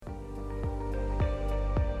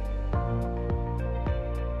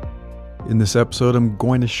In this episode, I'm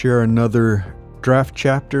going to share another draft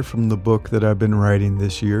chapter from the book that I've been writing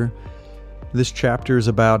this year. This chapter is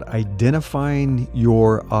about identifying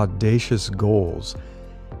your audacious goals.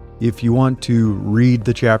 If you want to read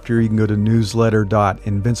the chapter, you can go to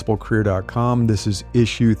newsletter.invinciblecareer.com. This is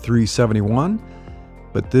issue 371,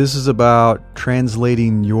 but this is about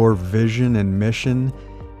translating your vision and mission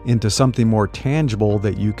into something more tangible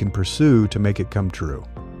that you can pursue to make it come true.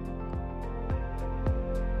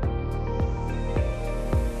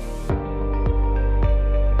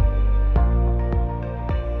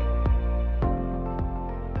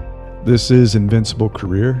 This is Invincible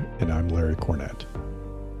Career, and I'm Larry Cornett.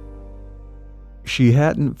 She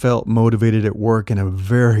hadn't felt motivated at work in a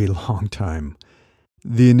very long time.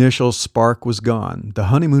 The initial spark was gone. The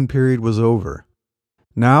honeymoon period was over.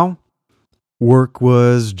 Now, work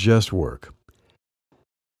was just work.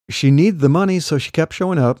 She needed the money, so she kept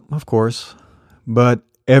showing up, of course, but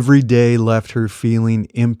every day left her feeling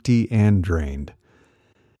empty and drained.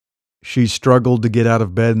 She struggled to get out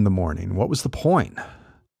of bed in the morning. What was the point?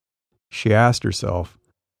 She asked herself,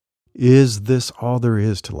 is this all there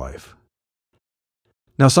is to life?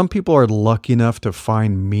 Now, some people are lucky enough to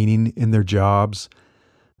find meaning in their jobs.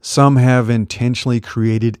 Some have intentionally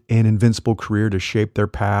created an invincible career to shape their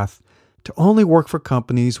path to only work for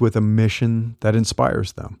companies with a mission that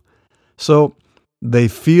inspires them. So they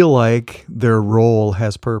feel like their role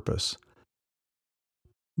has purpose.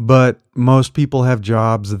 But most people have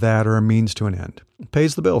jobs that are a means to an end. It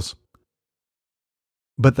pays the bills.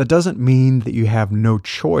 But that doesn't mean that you have no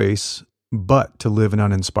choice but to live an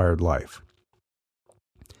uninspired life.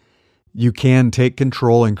 You can take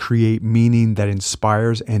control and create meaning that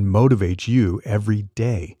inspires and motivates you every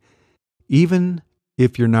day, even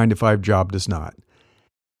if your 9-to-5 job does not.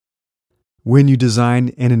 When you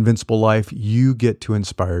design an invincible life, you get to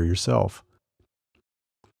inspire yourself.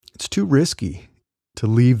 It's too risky to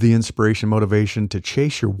leave the inspiration and motivation to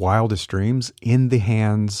chase your wildest dreams in the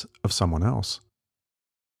hands of someone else.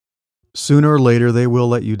 Sooner or later, they will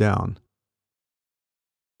let you down.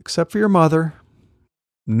 Except for your mother.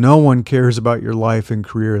 No one cares about your life and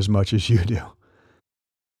career as much as you do.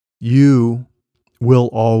 You will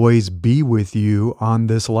always be with you on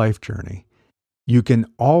this life journey. You can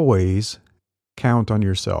always count on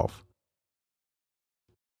yourself.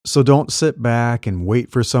 So don't sit back and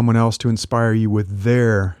wait for someone else to inspire you with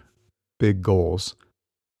their big goals.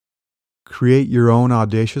 Create your own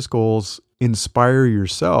audacious goals, inspire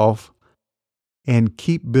yourself, and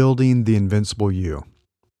keep building the invincible you.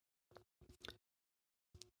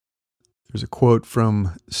 There's a quote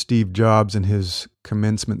from Steve Jobs in his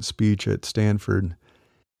commencement speech at Stanford.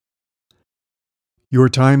 Your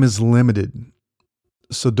time is limited,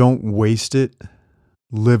 so don't waste it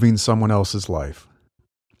living someone else's life.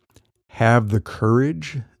 Have the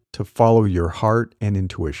courage to follow your heart and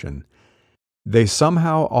intuition. They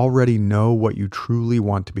somehow already know what you truly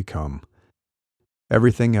want to become.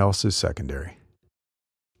 Everything else is secondary.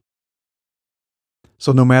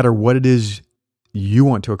 So no matter what it is you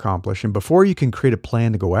want to accomplish, and before you can create a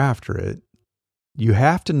plan to go after it, you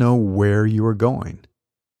have to know where you are going.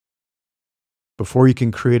 Before you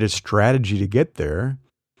can create a strategy to get there,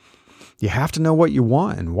 you have to know what you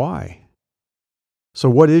want and why. So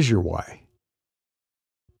what is your why?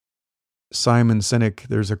 Simon Sinek,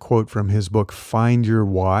 there's a quote from his book, Find Your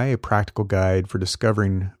Why, a practical guide for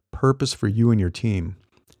discovering purpose for you and your team.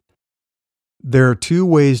 There are two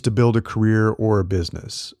ways to build a career or a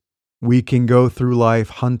business. We can go through life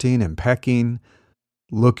hunting and pecking,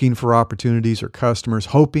 looking for opportunities or customers,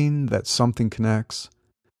 hoping that something connects.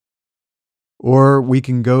 Or we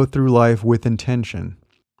can go through life with intention,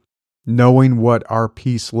 knowing what our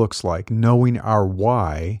piece looks like, knowing our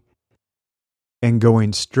why, and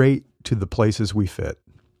going straight to the places we fit.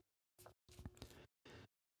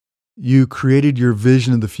 You created your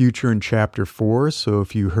vision of the future in chapter 4, so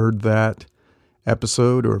if you heard that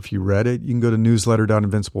episode or if you read it, you can go to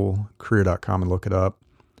newsletter.invinciblecareer.com and look it up.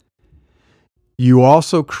 You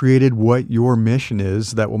also created what your mission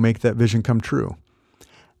is that will make that vision come true.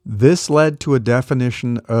 This led to a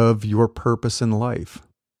definition of your purpose in life,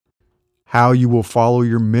 how you will follow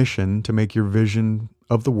your mission to make your vision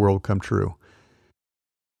of the world come true.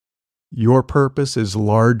 Your purpose is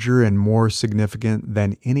larger and more significant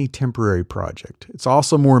than any temporary project. It's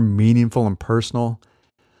also more meaningful and personal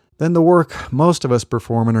than the work most of us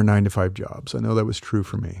perform in our 9-to-5 jobs. I know that was true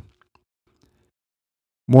for me.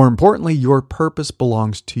 More importantly, your purpose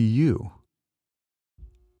belongs to you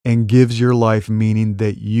and gives your life meaning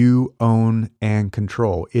that you own and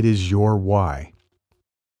control. It is your why.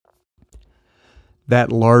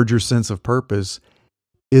 That larger sense of purpose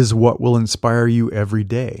is what will inspire you every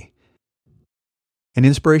day. And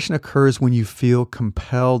inspiration occurs when you feel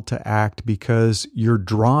compelled to act because you're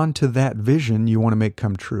drawn to that vision you want to make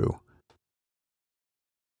come true.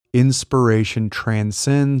 Inspiration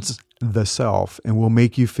transcends the self and will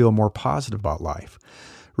make you feel more positive about life.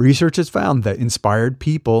 Research has found that inspired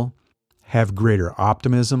people have greater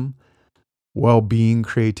optimism, well-being,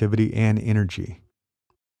 creativity, and energy.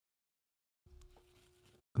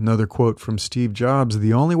 Another quote from Steve Jobs,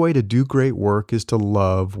 "The only way to do great work is to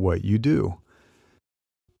love what you do."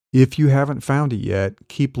 If you haven't found it yet,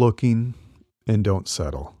 keep looking and don't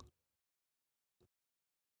settle.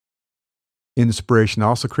 Inspiration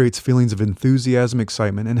also creates feelings of enthusiasm,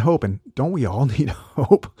 excitement, and hope. And don't we all need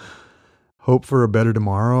hope? Hope for a better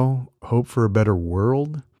tomorrow, hope for a better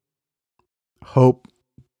world, hope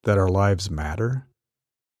that our lives matter.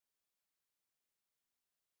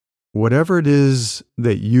 Whatever it is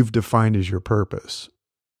that you've defined as your purpose,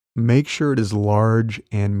 make sure it is large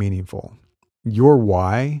and meaningful. Your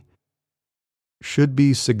why should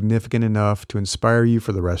be significant enough to inspire you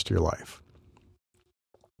for the rest of your life.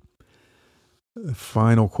 The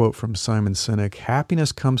final quote from Simon Sinek,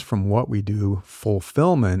 "Happiness comes from what we do.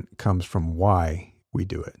 Fulfillment comes from why we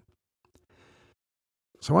do it."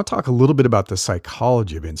 So I want to talk a little bit about the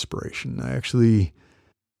psychology of inspiration. I actually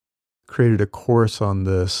created a course on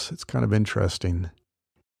this. It's kind of interesting.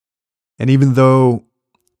 And even though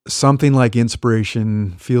something like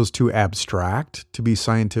inspiration feels too abstract to be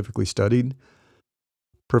scientifically studied,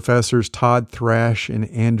 Professors Todd Thrash and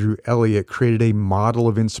Andrew Elliott created a model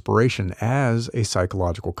of inspiration as a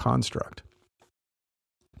psychological construct.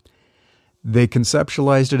 They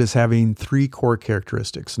conceptualized it as having three core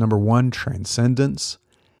characteristics. Number one, transcendence.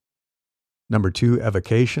 Number two,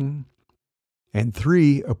 evocation. And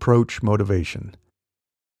three, approach motivation.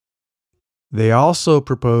 They also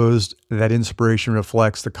proposed that inspiration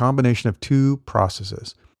reflects the combination of two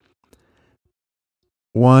processes.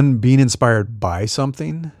 One, being inspired by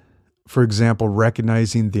something. For example,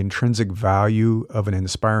 recognizing the intrinsic value of an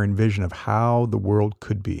inspiring vision of how the world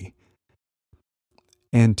could be.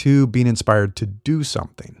 And two, being inspired to do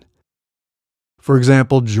something. For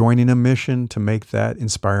example, joining a mission to make that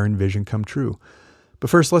inspiring vision come true. But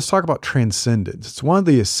first, let's talk about transcendence. It's one of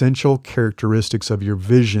the essential characteristics of your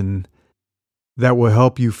vision that will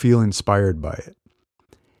help you feel inspired by it.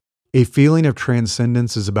 A feeling of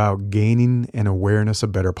transcendence is about gaining an awareness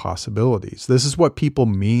of better possibilities. This is what people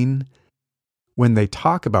mean when they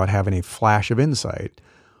talk about having a flash of insight,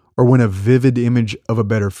 or when a vivid image of a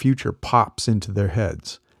better future pops into their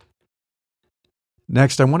heads.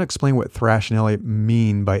 Next, I want to explain what Thrash and Elliott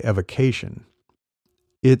mean by evocation.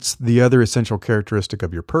 It's the other essential characteristic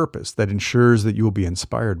of your purpose that ensures that you will be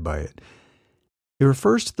inspired by it. It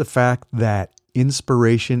refers to the fact that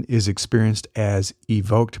inspiration is experienced as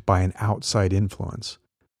evoked by an outside influence.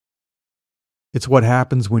 It's what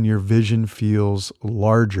happens when your vision feels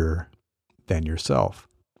larger than yourself.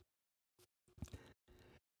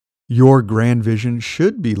 Your grand vision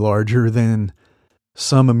should be larger than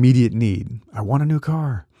some immediate need. I want a new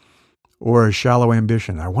car. Or a shallow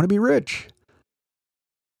ambition. I want to be rich.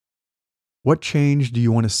 What change do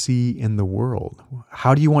you want to see in the world?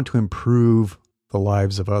 How do you want to improve the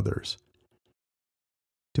lives of others?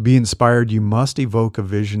 To be inspired, you must evoke a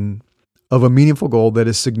vision of a meaningful goal that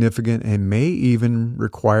is significant and may even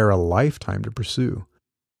require a lifetime to pursue.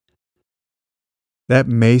 That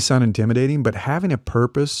may sound intimidating, but having a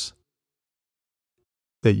purpose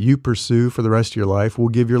that you pursue for the rest of your life will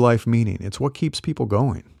give your life meaning. It's what keeps people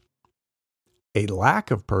going. A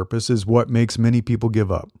lack of purpose is what makes many people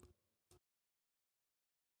give up.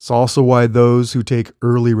 It's also why those who take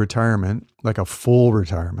early retirement, like a full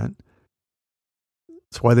retirement,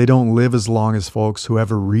 it's why they don't live as long as folks who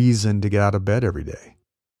have a reason to get out of bed every day.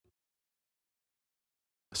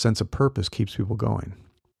 A sense of purpose keeps people going.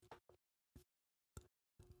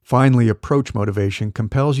 Finally, approach motivation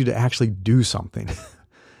compels you to actually do something.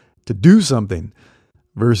 To do something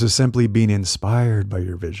versus simply being inspired by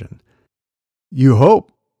your vision. You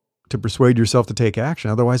hope to persuade yourself to take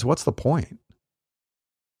action. Otherwise, what's the point?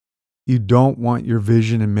 You don't want your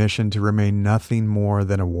vision and mission to remain nothing more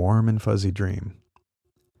than a warm and fuzzy dream.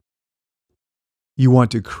 You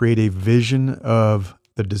want to create a vision of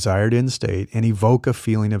the desired end state and evoke a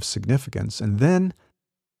feeling of significance, and then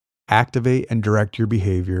activate and direct your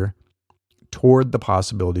behavior toward the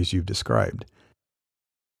possibilities you've described.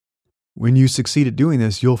 When you succeed at doing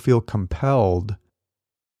this, you'll feel compelled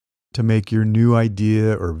to make your new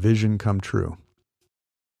idea or vision come true.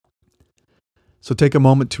 So take a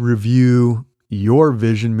moment to review your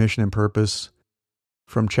vision, mission, and purpose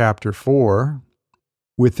from Chapter 4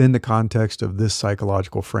 within the context of this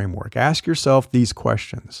psychological framework. Ask yourself these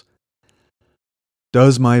questions.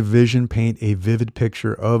 Does my vision paint a vivid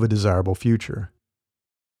picture of a desirable future?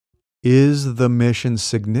 Is the mission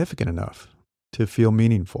significant enough to feel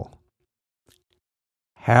meaningful?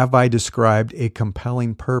 Have I described a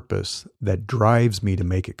compelling purpose that drives me to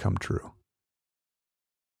make it come true?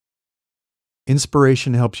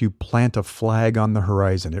 Inspiration helps you plant a flag on the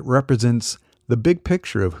horizon. It represents the big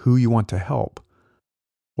picture of who you want to help,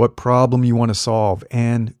 what problem you want to solve,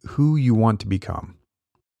 and who you want to become.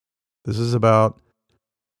 This is about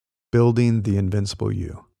building the invincible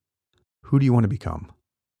you. Who do you want to become?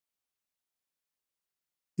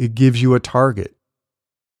 It gives you a target,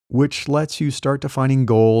 which lets you start defining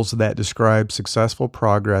goals that describe successful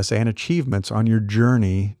progress and achievements on your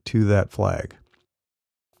journey to that flag.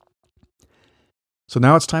 So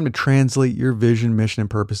now it's time to translate your vision, mission, and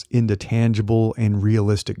purpose into tangible and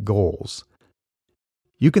realistic goals.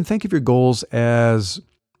 You can think of your goals as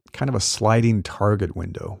kind of a sliding target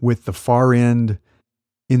window, with the far end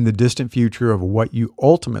in the distant future of what you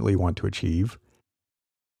ultimately want to achieve,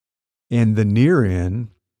 and the near end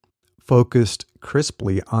focused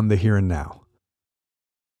crisply on the here and now.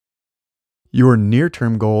 Your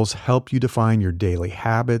near-term goals help you define your daily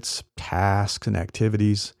habits, tasks, and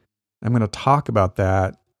activities. I'm going to talk about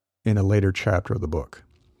that in a later chapter of the book.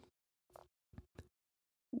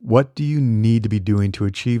 What do you need to be doing to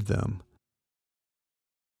achieve them?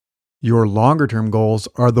 Your longer-term goals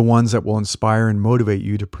are the ones that will inspire and motivate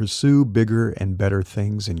you to pursue bigger and better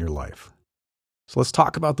things in your life. So let's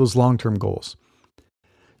talk about those long-term goals.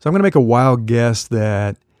 So I'm going to make a wild guess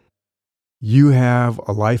that you have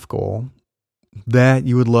a life goal that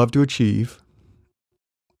you would love to achieve,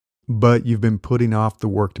 but you've been putting off the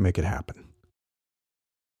work to make it happen.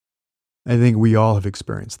 I think we all have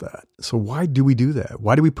experienced that. So why do we do that?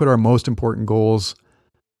 Why do we put our most important goals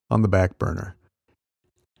on the back burner?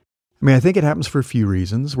 I mean, I think it happens for a few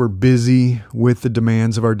reasons. We're busy with the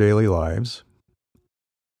demands of our daily lives.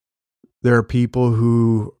 There are people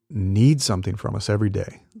who need something from us every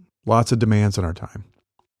day. Lots of demands on our time.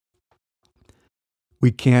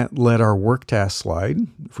 We can't let our work tasks slide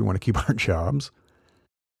if we want to keep our jobs.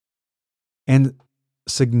 And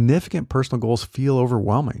significant personal goals feel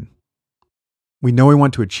overwhelming. We know we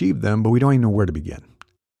want to achieve them, but we don't even know where to begin.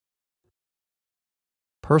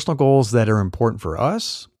 Personal goals that are important for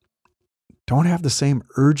us don't have the same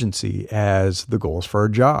urgency as the goals for our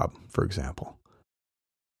job, for example.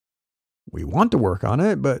 We want to work on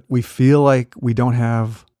it, but we feel like we don't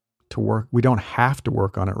have to work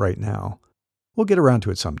on it right now. We'll get around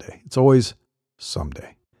to it someday. It's always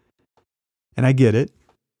someday. And I get it.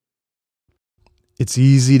 It's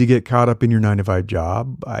easy to get caught up in your 9-to-5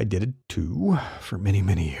 job. I did it too for many,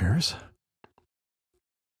 many years.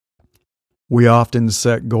 We often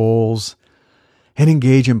set goals and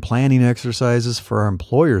engage in planning exercises for our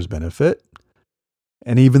employer's benefit.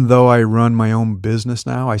 And even though I run my own business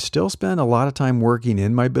now, I still spend a lot of time working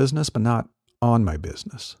in my business, but not on my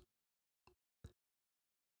business.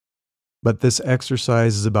 But this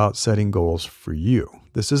exercise is about setting goals for you.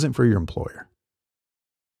 This isn't for your employer.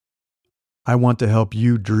 I want to help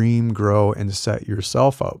you dream, grow, and set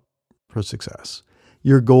yourself up for success.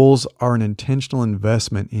 Your goals are an intentional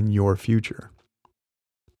investment in your future.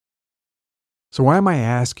 So why am I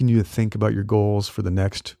asking you to think about your goals for the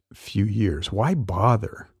next few years? Why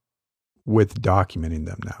bother with documenting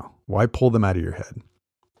them now? Why pull them out of your head?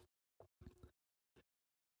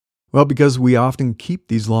 Well, because we often keep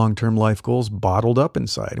these long-term life goals bottled up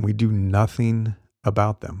inside and we do nothing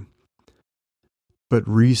about them. But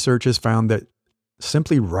research has found that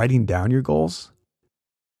simply writing down your goals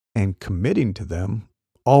and committing to them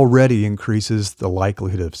already increases the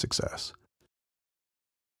likelihood of success.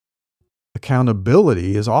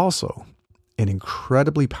 Accountability is also an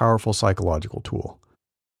incredibly powerful psychological tool.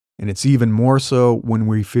 And it's even more so when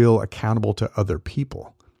we feel accountable to other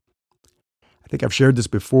people. I think I've shared this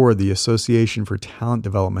before. The Association for Talent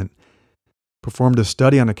Development performed a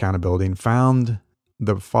study on accountability and found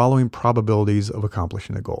the following probabilities of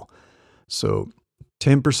accomplishing a goal. So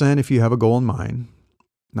 10% if you have a goal in mind,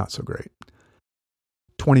 not so great.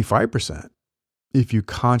 25% if you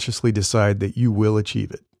consciously decide that you will achieve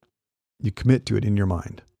it. You commit to it in your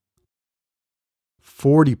mind.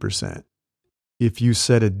 40% if you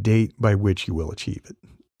set a date by which you will achieve it.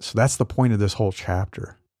 So that's the point of this whole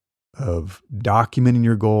chapter of documenting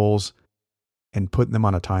your goals and putting them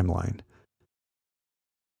on a timeline.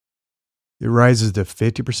 It rises to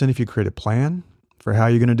 50% if you create a plan for how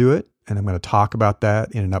you're going to do it. And I'm going to talk about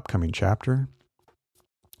that in an upcoming chapter.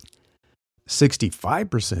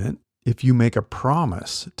 65% if you make a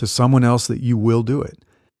promise to someone else that you will do it.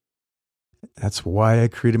 That's why I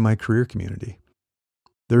created my career community.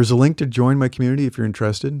 There's a link to join my community if you're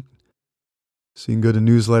interested. So you can go to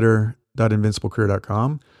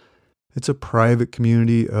newsletter.invinciblecareer.com. It's a private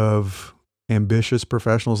community of ambitious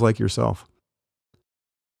professionals like yourself.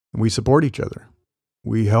 And we support each other.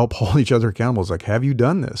 We help hold each other accountable. It's like, have you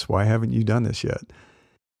done this? Why haven't you done this yet?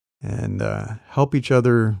 And help each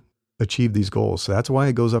other achieve these goals. So that's why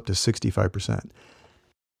it goes up to 65%.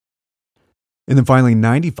 And then finally,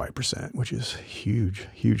 95%, which is huge,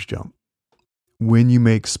 huge jump. When you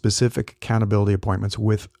make specific accountability appointments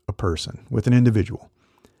with a person, with an individual,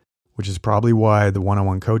 which is probably why the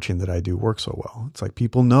one-on-one coaching that I do works so well. It's like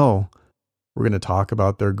people know we're going to talk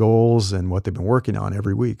about their goals and what they've been working on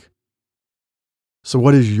every week. So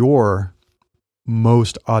what is your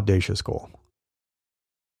most audacious goal?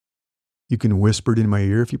 You can whisper it in my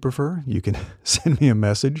ear if you prefer. You can send me a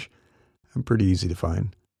message. I'm pretty easy to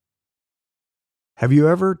find. Have you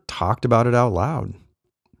ever talked about it out loud?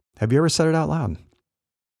 Have you ever said it out loud?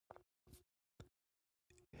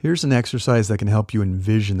 Here's an exercise that can help you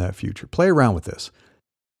envision that future. Play around with this.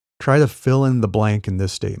 Try to fill in the blank in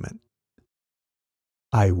this statement.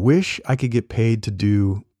 I wish I could get paid to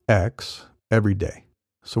do X every day.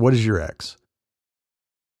 So what is your X?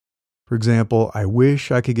 For example, I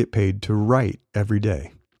wish I could get paid to write every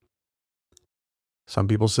day. Some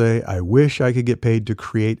people say, I wish I could get paid to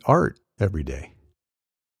create art every day.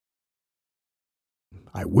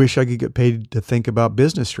 I wish I could get paid to think about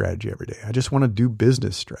business strategy every day. I just want to do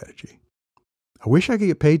business strategy. I wish I could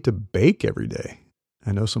get paid to bake every day.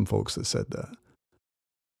 I know some folks that said that.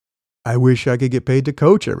 I wish I could get paid to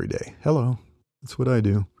coach every day. Hello, that's what I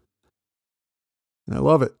do. And I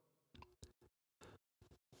love it.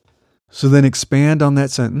 So then expand on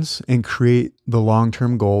that sentence and create the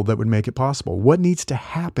long-term goal that would make it possible. What needs to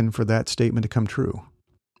happen for that statement to come true?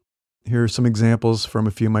 Here are some examples from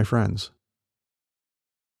a few of my friends.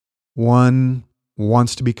 One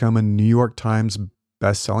wants to become a New York Times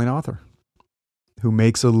best-selling author who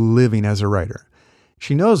makes a living as a writer.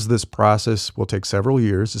 She knows this process will take several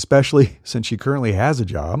years, especially since she currently has a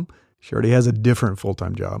job. She already has a different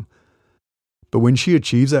full-time job. But when she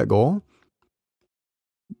achieves that goal,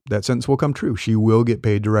 that sentence will come true. She will get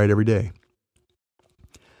paid to write every day.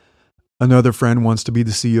 Another friend wants to be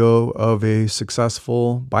the CEO of a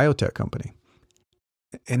successful biotech company.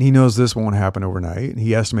 And he knows this won't happen overnight.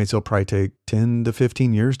 He estimates it'll probably take 10 to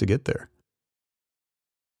 15 years to get there.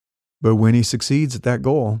 But when he succeeds at that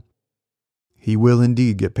goal, he will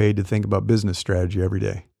indeed get paid to think about business strategy every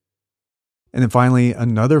day. And then finally,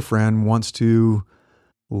 another friend wants to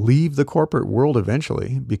leave the corporate world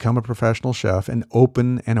eventually, become a professional chef, and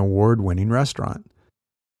open an award-winning restaurant.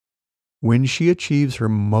 When she achieves her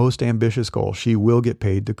most ambitious goal, she will get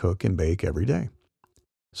paid to cook and bake every day.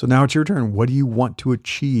 So now it's your turn. What do you want to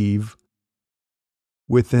achieve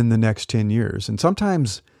within the next 10 years? And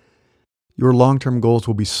sometimes your long-term goals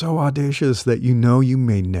will be so audacious that you know you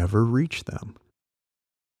may never reach them.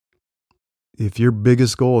 If your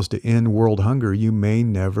biggest goal is to end world hunger, you may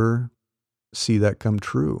never see that come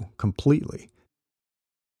true completely.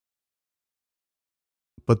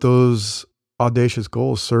 But those audacious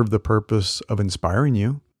goals serve the purpose of inspiring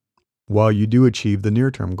you while you do achieve the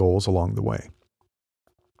near-term goals along the way.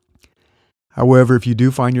 However, if you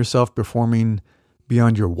do find yourself performing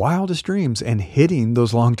beyond your wildest dreams and hitting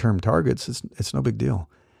those long-term targets, it's no big deal.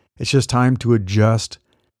 It's just time to adjust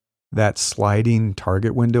that sliding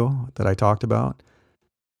target window that I talked about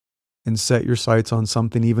and set your sights on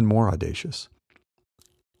something even more audacious.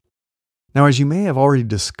 Now, as you may have already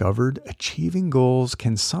discovered, achieving goals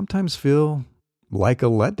can sometimes feel like a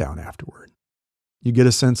letdown afterward. You get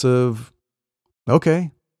a sense of,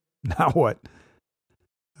 okay, now what?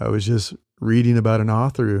 I was just reading about an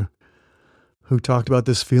author who talked about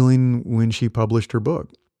this feeling when she published her book.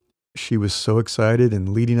 She was so excited and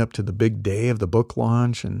leading up to the big day of the book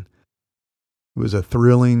launch, and it was a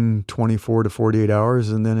thrilling 24 to 48 hours,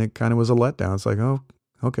 and then it kind of was a letdown. It's like, oh,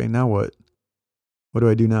 okay, now what? What do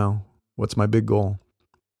I do now? What's my big goal?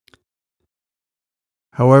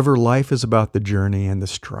 However, life is about the journey and the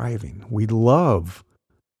striving. We love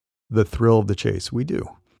the thrill of the chase. We do.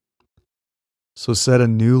 So set a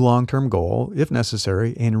new long-term goal, if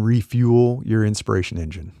necessary, and refuel your inspiration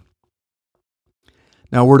engine.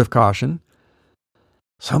 Now, a word of caution.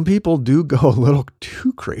 Some people do go a little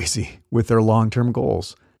too crazy with their long-term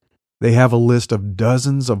goals. They have a list of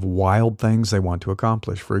dozens of wild things they want to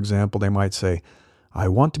accomplish. For example, they might say, I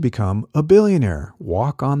want to become a billionaire,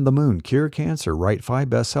 walk on the moon, cure cancer, write 5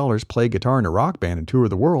 bestsellers, play guitar in a rock band and tour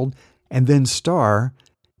the world, and then star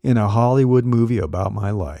in a Hollywood movie about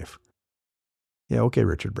my life. Yeah, okay,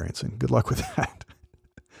 Richard Branson. Good luck with that.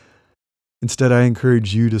 Instead, I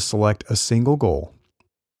encourage you to select a single goal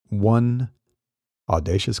one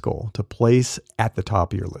audacious goal to place at the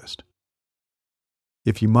top of your list.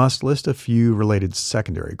 If you must, list a few related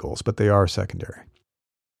secondary goals, but they are secondary.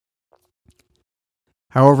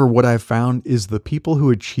 However, what I've found is the people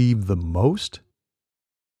who achieve the most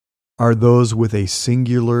are those with a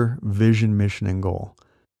singular vision, mission, and goal.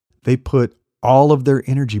 They put all of their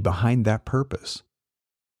energy behind that purpose.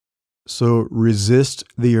 So resist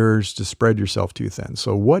the urge to spread yourself too thin.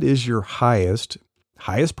 So what is your highest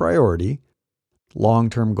priority,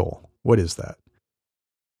 long-term goal? What is that?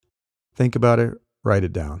 Think about it, write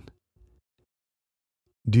it down.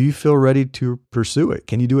 Do you feel ready to pursue it?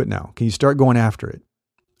 Can you do it now? Can you start going after it?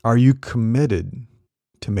 Are you committed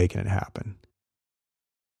to making it happen?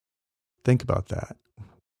 Think about that.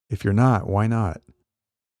 If you're not, why not?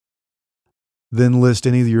 Then list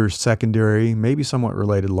any of your secondary, maybe somewhat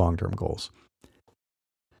related long-term goals.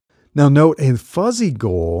 Now note a fuzzy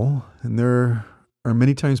goal, and there are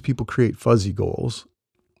many times people create fuzzy goals.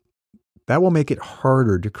 That will make it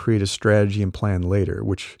harder to create a strategy and plan later,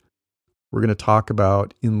 which we're going to talk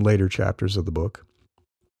about in later chapters of the book.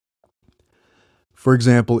 For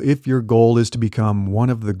example, if your goal is to become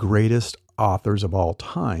one of the greatest authors of all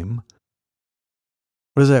time,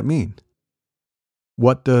 what does that mean?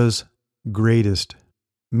 What does greatest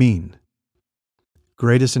mean?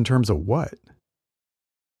 Greatest in terms of what?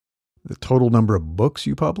 The total number of books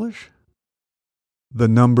you publish? The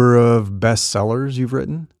number of bestsellers you've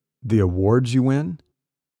written? The awards you win?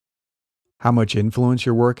 How much influence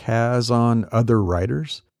your work has on other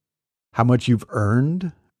writers? How much you've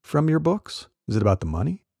earned from your books? Is it about the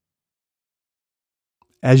money?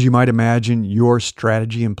 As you might imagine, your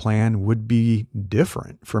strategy and plan would be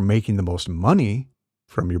different from making the most money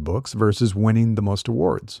from your books versus winning the most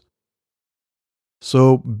awards.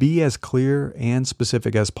 So be as clear and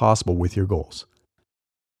specific as possible with your goals.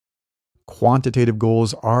 Quantitative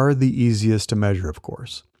goals are the easiest to measure, of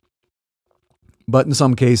course. But in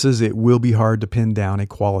some cases, it will be hard to pin down a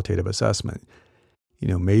qualitative assessment.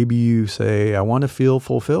 Maybe you say, I want to feel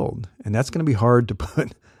fulfilled, and that's going to be hard to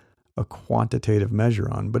put a quantitative measure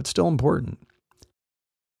on, but it's still important.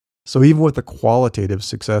 So even with the qualitative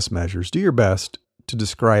success measures, do your best to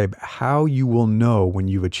describe how you will know when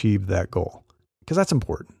you've achieved that goal, because that's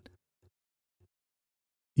important.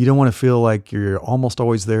 You don't want to feel like you're almost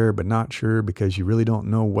always there, but not sure because you really don't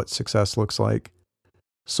know what success looks like.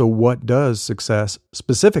 So what does success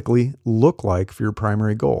specifically look like for your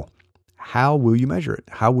primary goal? How will you measure it?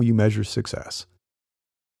 How will you measure success?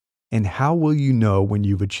 And how will you know when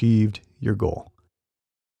you've achieved your goal?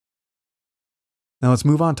 Now let's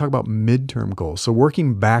move on and talk about midterm goals. So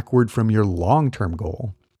working backward from your long-term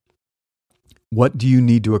goal, what do you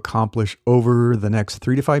need to accomplish over the next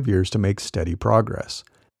 3 to 5 years to make steady progress?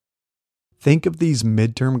 Think of these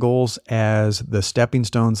midterm goals as the stepping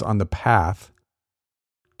stones on the path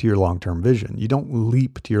to your long-term vision. You don't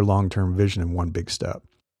leap to your long-term vision in one big step.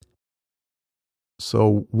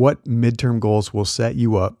 So what midterm goals will set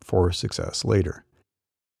you up for success later?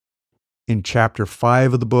 In chapter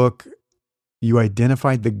 5 of the book, you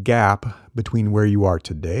identified the gap between where you are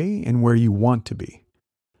today and where you want to be.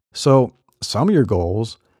 So some of your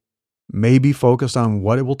goals may be focused on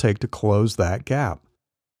what it will take to close that gap.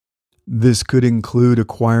 This could include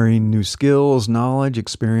acquiring new skills, knowledge,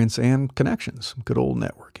 experience, and connections. Good old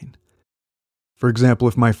networking. For example,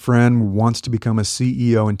 if my friend wants to become a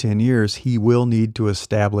CEO in 10 years, he will need to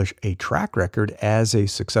establish a track record as a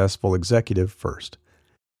successful executive first.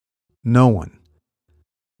 No one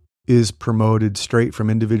is promoted straight from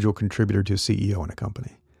individual contributor to CEO in a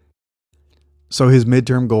company. So his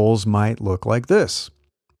midterm goals might look like this.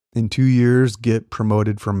 In 2 years, get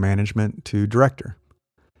promoted from management to director.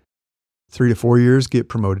 3 to 4 years, get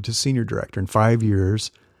promoted to senior director. In 5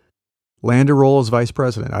 years, land a role as vice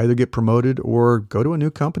president. Either get promoted or go to a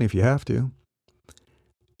new company if you have to.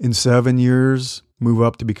 In 7 years, move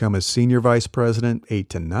up to become a senior vice president. 8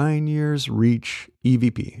 to 9 years, reach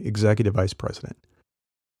EVP, executive vice president.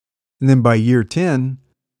 And then by year 10,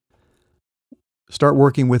 start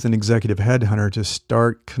working with an executive headhunter to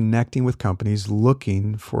start connecting with companies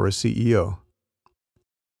looking for a CEO.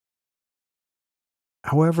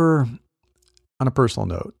 However, on a personal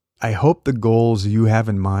note, I hope the goals you have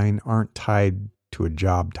in mind aren't tied to a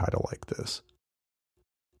job title like this.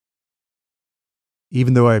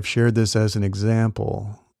 Even though I've shared this as an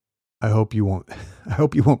example, I hope you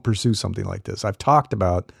won't pursue something like this. I've talked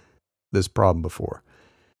about this problem before.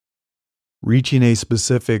 Reaching a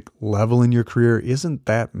specific level in your career isn't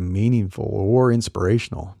that meaningful or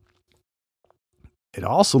inspirational. It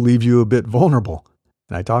also leaves you a bit vulnerable.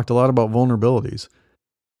 And I talked a lot about vulnerabilities.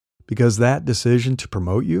 Because that decision to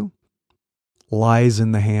promote you lies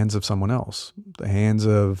in the hands of someone else, the hands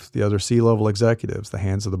of the other C-level executives, the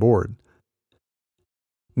hands of the board.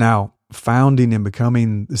 Now, founding and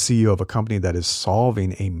becoming the CEO of a company that is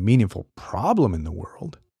solving a meaningful problem in the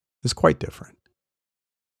world is quite different.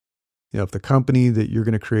 If the company that you're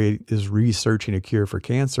going to create is researching a cure for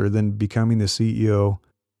cancer, then becoming the CEO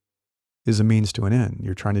is a means to an end.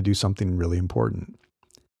 You're trying to do something really important.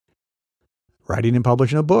 Writing and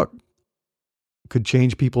publishing a book could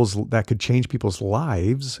change people's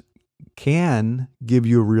lives, can give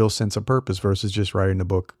you a real sense of purpose versus just writing a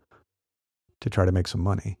book to try to make some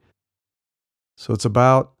money. So it's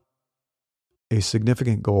about a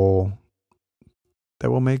significant goal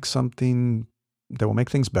that will make things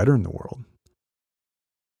better in the world.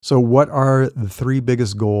 So what are the 3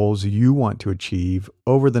 biggest goals you want to achieve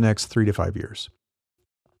over the next 3 to 5 years?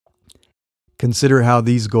 Consider how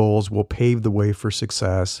these goals will pave the way for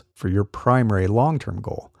success for your primary long-term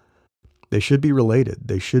goal. They should be related.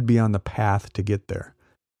 They should be on the path to get there.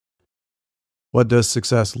 What does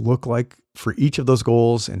success look like for each of those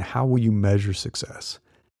goals, and how will you measure success?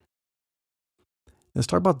 Let's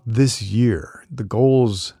talk about this year, the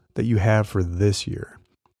goals that you have for this year.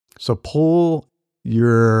 So pull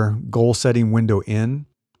your goal-setting window in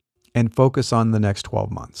and focus on the next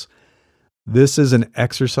 12 months. This is an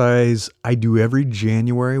exercise I do every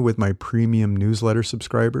January with my premium newsletter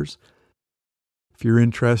subscribers. If you're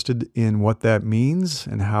interested in what that means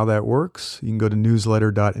and how that works, you can go to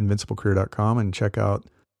newsletter.invinciblecareer.com and check out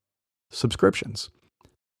subscriptions.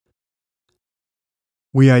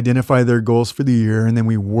 We identify their goals for the year, and then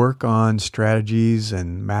we work on strategies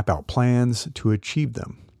and map out plans to achieve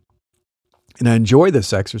them. And I enjoy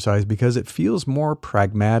this exercise because it feels more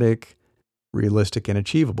pragmatic, realistic, and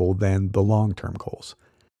achievable than the long-term goals.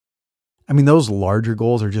 I mean, those larger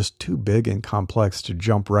goals are just too big and complex to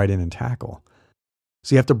jump right in and tackle.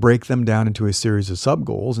 So you have to break them down into a series of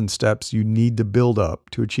sub-goals and steps you need to build up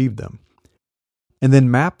to achieve them. And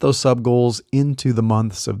then map those sub-goals into the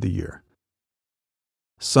months of the year.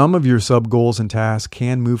 Some of your sub-goals and tasks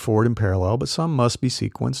can move forward in parallel, but some must be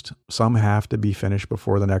sequenced. Some have to be finished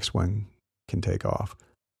before the next one can take off.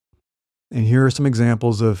 And here are some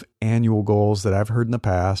examples of annual goals that I've heard in the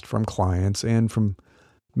past from clients and from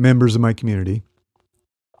members of my community.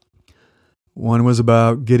 One was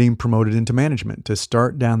about getting promoted into management, to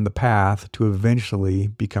start down the path to eventually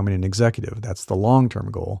becoming an executive. That's the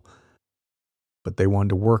long-term goal. But they wanted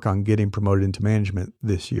to work on getting promoted into management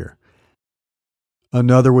this year.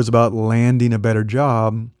 Another was about landing a better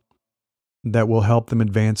job that will help them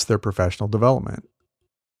advance their professional development.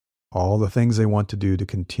 All the things they want to do to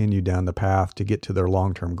continue down the path to get to their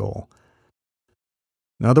long-term goal.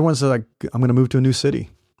 Another one said, I'm going to move to a new city.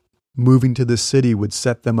 Moving to this city would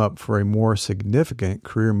set them up for a more significant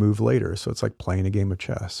career move later. So it's like playing a game of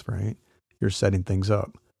chess, right? You're setting things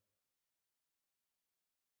up.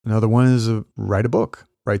 Another one is write a book.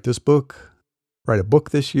 Write a book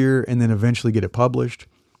this year, and then eventually get it published.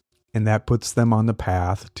 And that puts them on the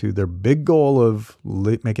path to their big goal of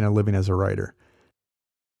making a living as a writer.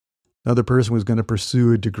 Another person was going to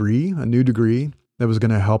pursue a new degree that was going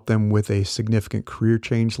to help them with a significant career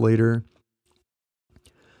change later.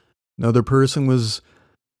 Another person was,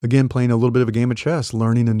 again, playing a little bit of a game of chess,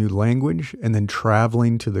 learning a new language, and then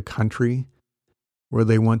traveling to the country where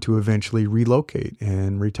they want to eventually relocate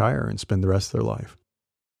and retire and spend the rest of their life.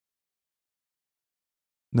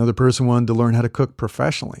 Another person wanted to learn how to cook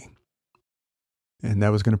professionally, and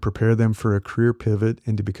that was going to prepare them for a career pivot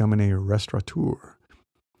into becoming a restaurateur.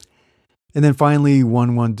 And then finally,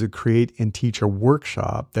 one wanted to create and teach a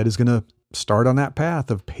workshop that is going to start on that path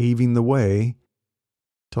of paving the way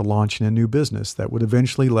to launching a new business that would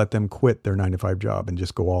eventually let them quit their 9-to-5 job and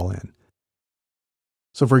just go all in.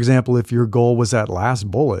 So for example, if your goal was that last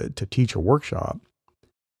bullet to teach a workshop,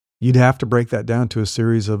 you'd have to break that down to a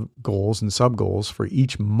series of goals and sub-goals for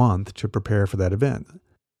each month to prepare for that event.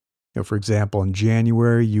 For example, in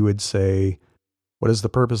January, you would say, what is the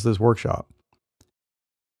purpose of this workshop?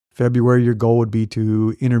 February, your goal would be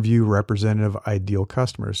to interview representative ideal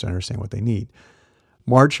customers to understand what they need.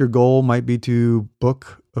 March, your goal might be to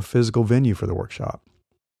book a physical venue for the workshop.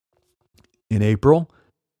 In April,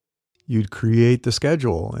 you'd create the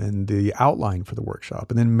schedule and the outline for the workshop.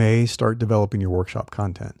 And then May, start developing your workshop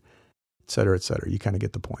content, et cetera, et cetera. You kind of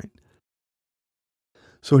get the point.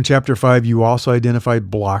 So in Chapter 5, you also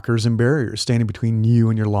identified blockers and barriers standing between you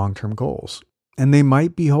and your long-term goals. And they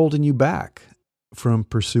might be holding you back from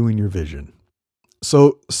pursuing your vision.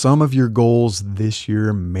 So some of your goals this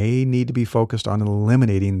year may need to be focused on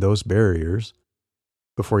eliminating those barriers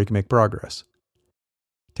before you can make progress.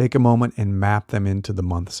 Take a moment and map them into the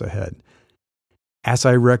months ahead. As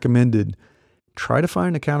I recommended, try to find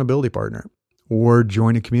an accountability partner or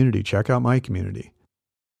join a community. Check out my community.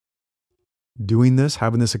 Doing this,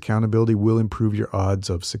 having this accountability will improve your odds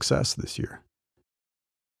of success this year.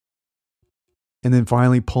 And then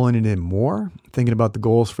finally, pulling it in more, thinking about the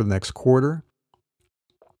goals for the next quarter.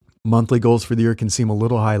 Monthly goals for the year can seem a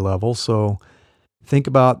little high level, so think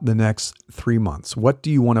about the next 3 months. What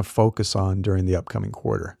do you want to focus on during the upcoming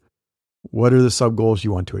quarter? What are the sub goals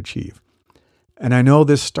you want to achieve? And I know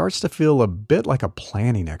this starts to feel a bit like a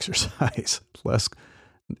planning exercise.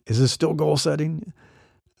 Is this still goal setting?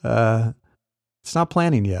 It's not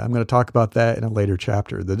planning yet. I'm going to talk about that in a later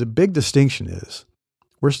chapter. The big distinction is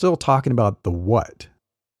we're still talking about the what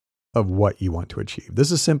of what you want to achieve.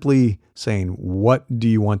 This is simply saying, what do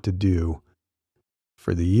you want to do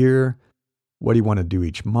for the year? What do you want to do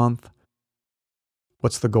each month?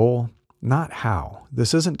 What's the goal? Not how.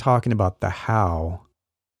 This isn't talking about the how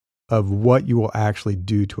of what you will actually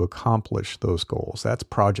do to accomplish those goals. That's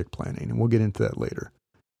project planning, and we'll get into that later.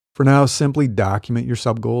 For now, simply document your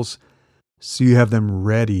sub goals so you have them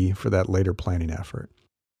ready for that later planning effort.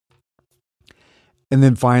 And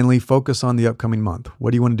then finally, focus on the upcoming month.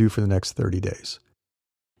 What do you want to do for the next 30 days?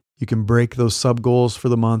 You can break those sub goals for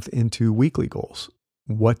the month into weekly goals.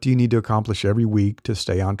 What do you need to accomplish every week to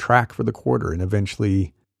stay on track for the quarter and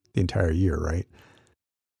eventually the entire year, right?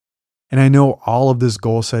 And I know all of this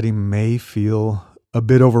goal setting may feel a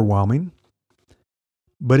bit overwhelming,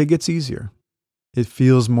 but it gets easier. It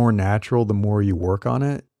feels more natural the more you work on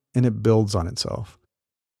it, and it builds on itself.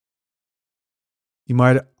 You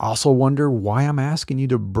might also wonder why I'm asking you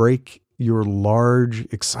to break your large,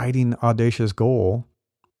 exciting, audacious goal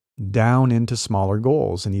down into smaller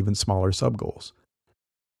goals and even smaller sub-goals.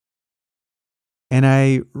 And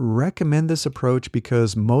I recommend this approach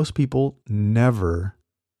because most people never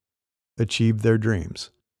achieve their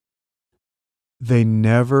dreams. They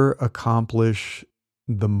never accomplish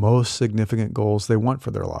the most significant goals they want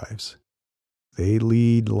for their lives. They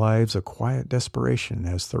lead lives of quiet desperation,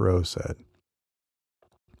 as Thoreau said.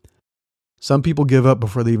 Some people give up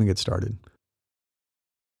before they even get started.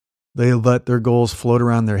 They let their goals float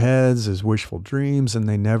around their heads as wishful dreams, and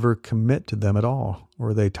they never commit to them at all.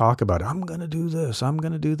 Or they talk about, I'm going to do this, I'm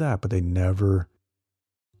going to do that, but they never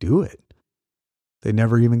do it. They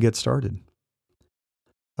never even get started.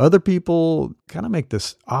 Other people kind of make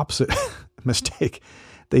this opposite mistake.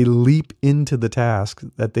 They leap into the task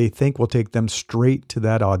that they think will take them straight to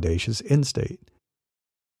that audacious end state.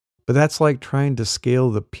 But that's like trying to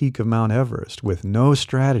scale the peak of Mount Everest with no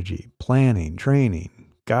strategy, planning, training,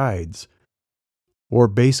 guides, or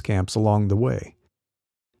base camps along the way.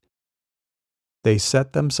 They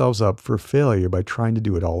set themselves up for failure by trying to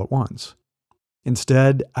do it all at once.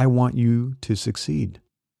 Instead, I want you to succeed.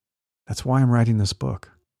 That's why I'm writing this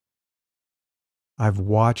book. I've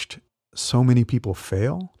watched so many people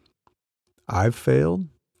fail. I've failed.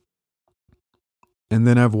 And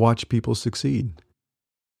then I've watched people succeed.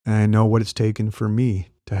 And I know what it's taken for me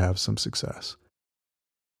to have some success.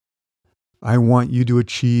 I want you to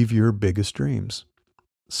achieve your biggest dreams.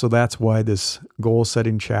 So that's why this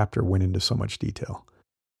goal-setting chapter went into so much detail.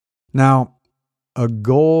 Now, a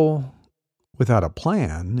goal without a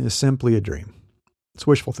plan is simply a dream. It's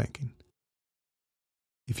wishful thinking.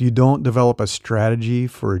 If you don't develop a strategy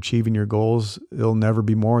for achieving your goals, it'll never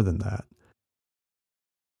be more than that.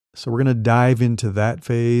 So we're going to dive into that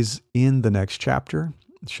phase in the next chapter.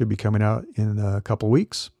 It should be coming out in a couple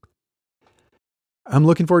weeks. I'm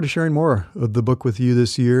looking forward to sharing more of the book with you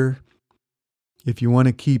this year. If you want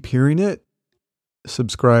to keep hearing it,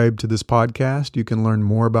 subscribe to this podcast. You can learn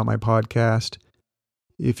more about my podcast.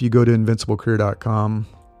 If you go to invinciblecareer.com,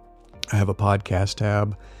 I have a podcast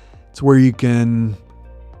tab. It's where you can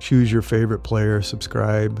choose your favorite player,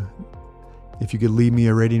 subscribe. If you could leave me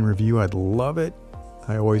a rating review, I'd love it.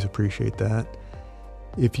 I always appreciate that.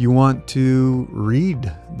 If you want to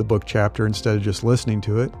read the book chapter instead of just listening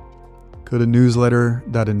to it, go to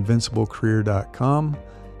newsletter.invinciblecareer.com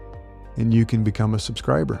and you can become a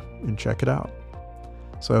subscriber and check it out.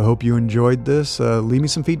 So I hope you enjoyed this. Leave me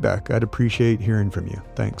some feedback. I'd appreciate hearing from you.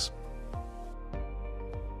 Thanks.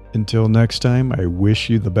 Until next time, I wish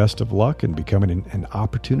you the best of luck in becoming an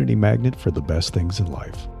opportunity magnet for the best things in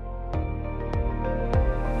life.